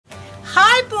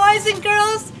boys and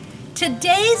girls.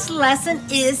 Today's lesson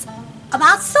is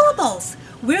about syllables.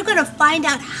 We're going to find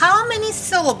out how many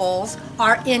syllables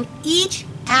are in each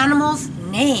animal's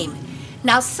name.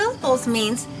 Now, syllables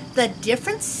means the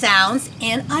different sounds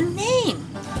in a name.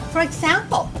 For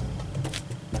example,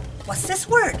 what's this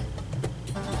word?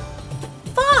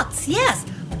 Fox, yes.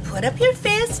 Put up your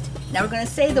fist. Now we're going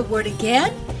to say the word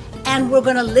again, and we're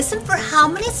going to listen for how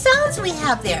many sounds we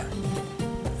have there.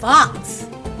 Fox.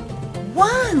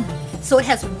 One. So it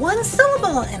has one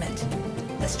syllable in it.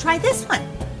 Let's try this one.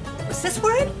 What's this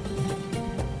word?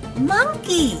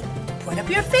 Monkey. Put up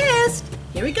your fist.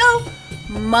 Here we go.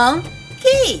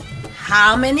 Monkey.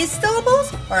 How many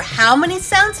syllables or how many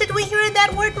sounds did we hear in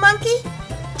that word monkey?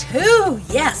 Two.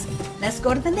 Yes. Let's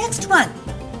go to the next one.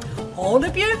 Hold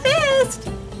up your fist.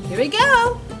 Here we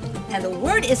go. And the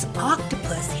word is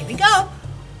octopus. Here we go.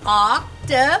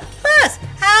 Octopus.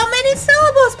 How many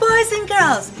syllables, boys and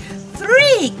girls?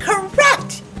 3.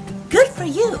 Correct. Good for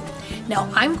you. Now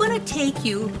I'm going to take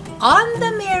you on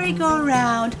the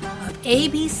merry-go-round of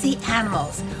ABC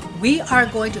animals. We are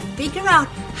going to figure out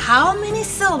how many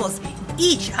syllables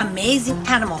each amazing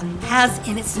animal has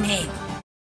in its name.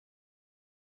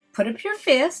 Put up your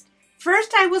fist.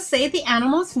 First I will say the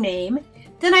animal's name.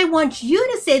 Then I want you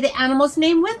to say the animal's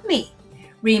name with me.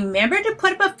 Remember to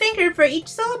put up a finger for each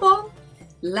syllable.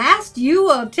 Last, you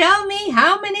will tell me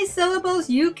how many syllables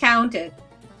you counted.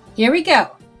 Here we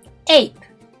go. Ape.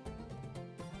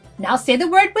 Now say the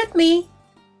word with me.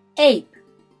 Ape.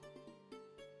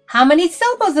 How many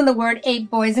syllables in the word ape,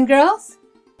 boys and girls?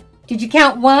 Did you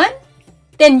count 1?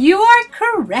 Then you are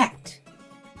correct.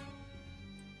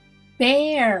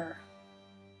 Bear.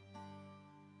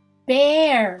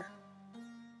 Bear.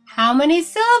 How many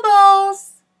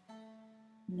syllables?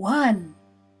 1.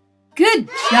 Good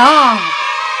job.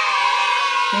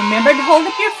 Remember to hold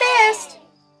up your fist.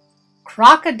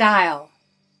 Crocodile.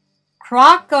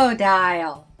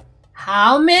 Crocodile.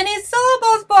 How many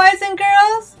syllables, boys and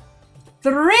girls?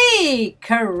 3.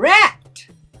 Correct.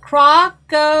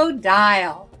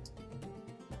 Crocodile.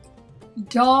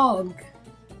 Dog.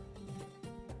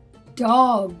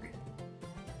 Dog.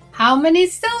 How many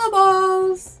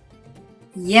syllables?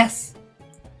 Yes,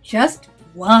 just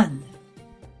 1.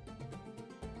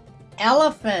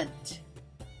 Elephant.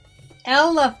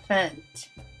 Elephant.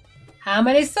 How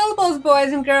many syllables,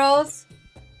 boys and girls?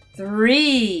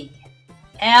 3.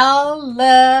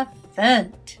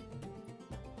 Elephant.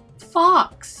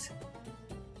 Fox.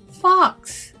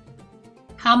 Fox.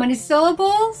 How many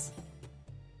syllables?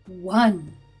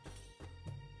 1.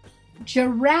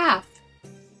 Giraffe.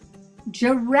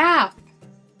 Giraffe.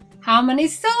 How many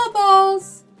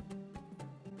syllables?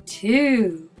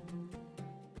 2.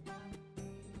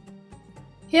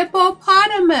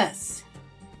 Hippopotamus.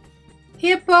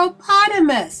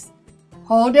 Hippopotamus.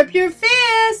 Hold up your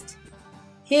fist.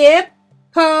 Hippopotamus.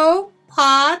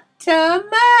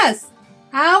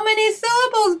 How many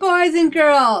syllables, boys and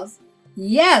girls?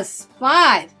 Yes,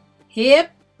 5.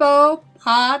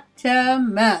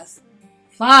 Hippopotamus.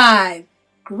 5.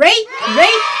 Great,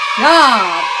 great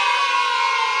job.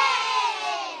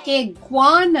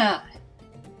 Iguana.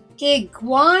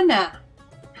 Iguana.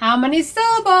 How many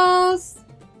syllables?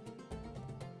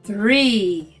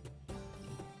 3.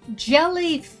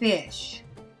 Jellyfish.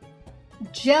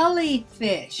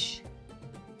 Jellyfish.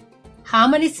 How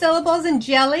many syllables in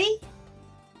jelly?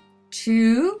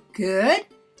 2. Good.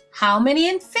 How many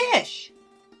in fish?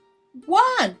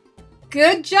 1.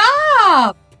 Good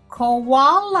job.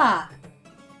 Koala.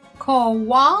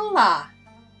 Koala.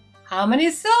 How many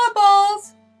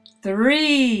syllables?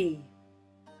 3.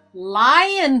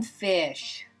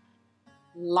 Lionfish.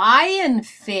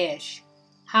 Lionfish.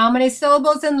 How many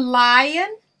syllables in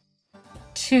lion?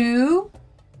 2.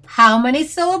 How many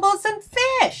syllables in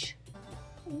fish?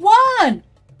 1.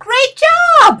 Great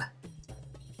job!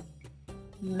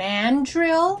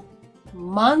 Mandrill,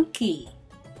 monkey.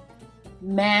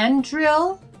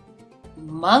 Mandrill,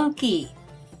 monkey.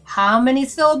 How many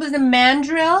syllables in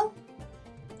mandrill?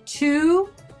 2.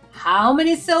 How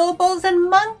many syllables in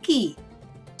monkey?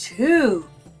 2.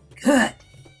 Good.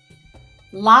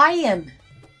 Lion.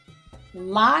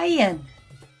 Lion.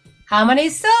 How many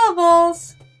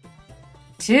syllables?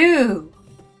 2.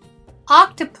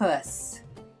 Octopus.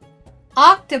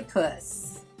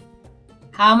 Octopus.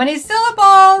 How many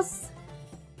syllables?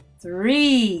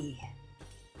 3.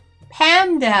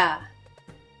 Panda.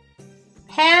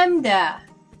 Panda.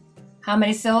 How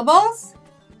many syllables?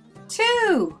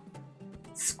 2.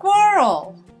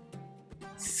 Squirrel.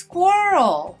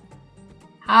 Squirrel.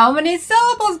 How many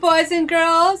syllables, boys and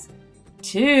girls?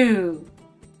 2.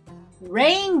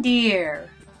 Reindeer.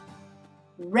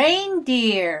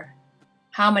 Reindeer.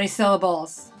 How many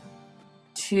syllables?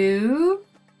 2.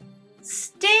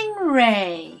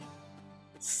 Stingray.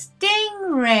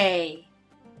 Stingray.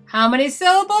 How many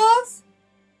syllables?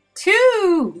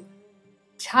 2.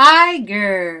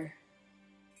 Tiger.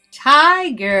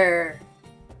 Tiger.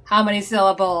 How many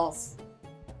syllables?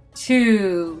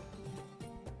 2.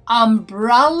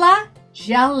 Umbrella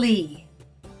jelly.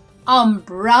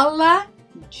 Umbrella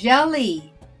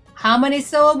jelly. How many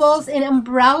syllables in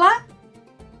umbrella?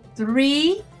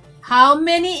 3. How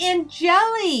many in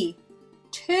jelly?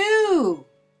 2.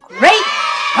 Great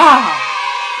job!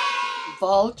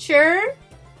 Vulture.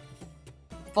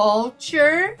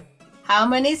 Vulture. How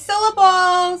many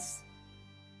syllables?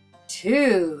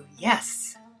 2.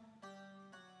 Yes.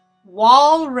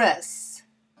 Walrus.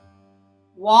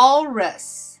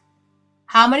 Walrus.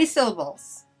 How many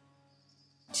syllables?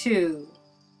 2.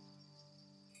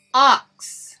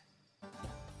 Ox.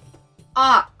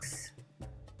 Ox.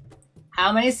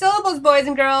 How many syllables, boys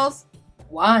and girls?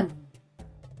 1.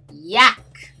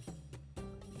 Yak.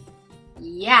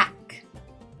 Yak.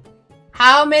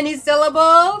 How many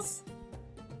syllables?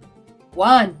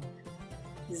 1.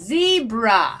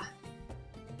 Zebra.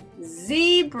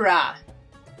 Zebra.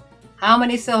 How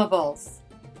many syllables?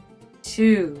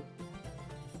 2.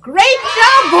 Great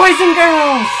job, boys and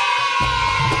girls!